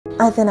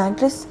As an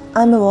actress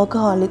I'm a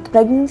workaholic.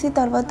 Pregnancy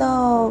తర్వాత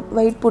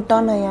weight put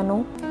on అయ్యాను.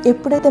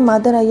 ఎప్పుడైతే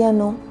mother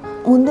అయ్యానో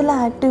ముందులా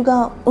యాక్టివ్గా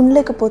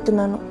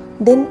ఉండలేకపోతున్నాను.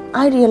 Then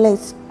I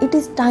realise it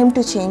is time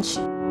to change.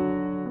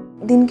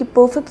 దీనికి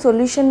perfect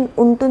solution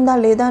ఉంటుందా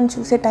లేదా అని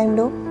చూసే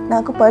టైంలో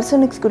నాకు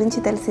పర్సోనిక్స్ గురించి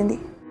తెలిసింది.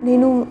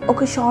 నేను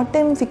ఒక షార్ట్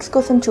టైం ఫిక్స్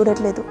కోసం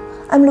చూడట్లేదు.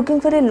 I'm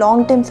looking for a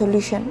long time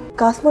solution.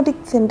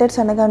 Cosmetic centres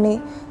అనగానే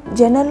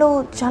జనాల్లో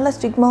చాలా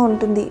స్టిగ్మా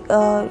ఉంటుంది,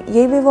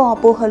 ఏవేవో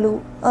అపోహలు,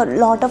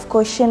 lot of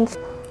questions.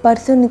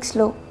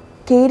 పర్సోనిక్స్లో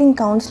caring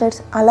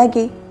counsellors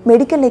అలాగే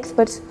medical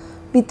experts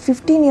with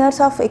 15 years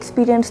of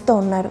ఎక్స్పీరియన్స్తో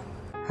ఉన్నారు.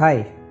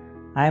 Hi,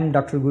 I'm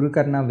doctor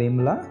Gurukarna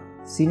Vemula,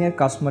 senior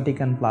cosmetic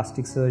and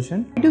plastic surgeon.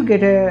 I do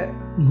get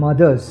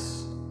mothers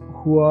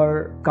who are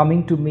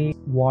coming to me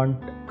want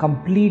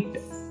complete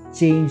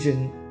change in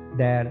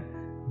their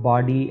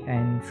body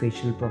and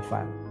facial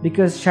profile,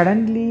 because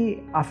suddenly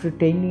after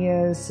 10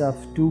 years of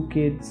 2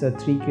 kids or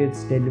 3 kids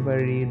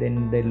delivery, then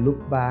they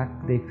look back,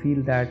 they feel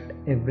that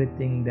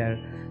everything there,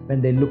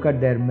 when they look at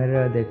their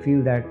mirror, they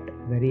feel that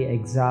very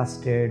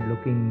exhausted,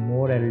 looking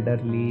more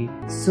elderly.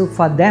 So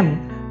for them,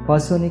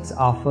 Personiks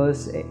offers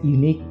a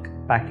unique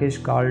package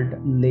called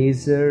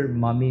Laser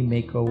Mummy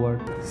Makeover.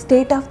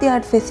 State of the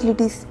art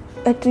facilities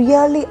at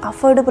really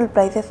affordable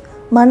prices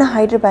మన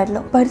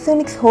హైదరాబాద్లో.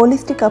 పర్సోనిక్స్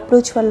holistic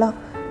approach వల్ల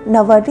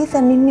నా worries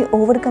అన్నింటినీ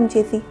overcome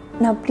చేసి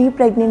నా pre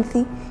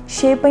pregnancy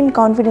shape and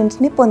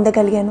కాన్ఫిడెన్స్ని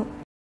పొందగలిగాను.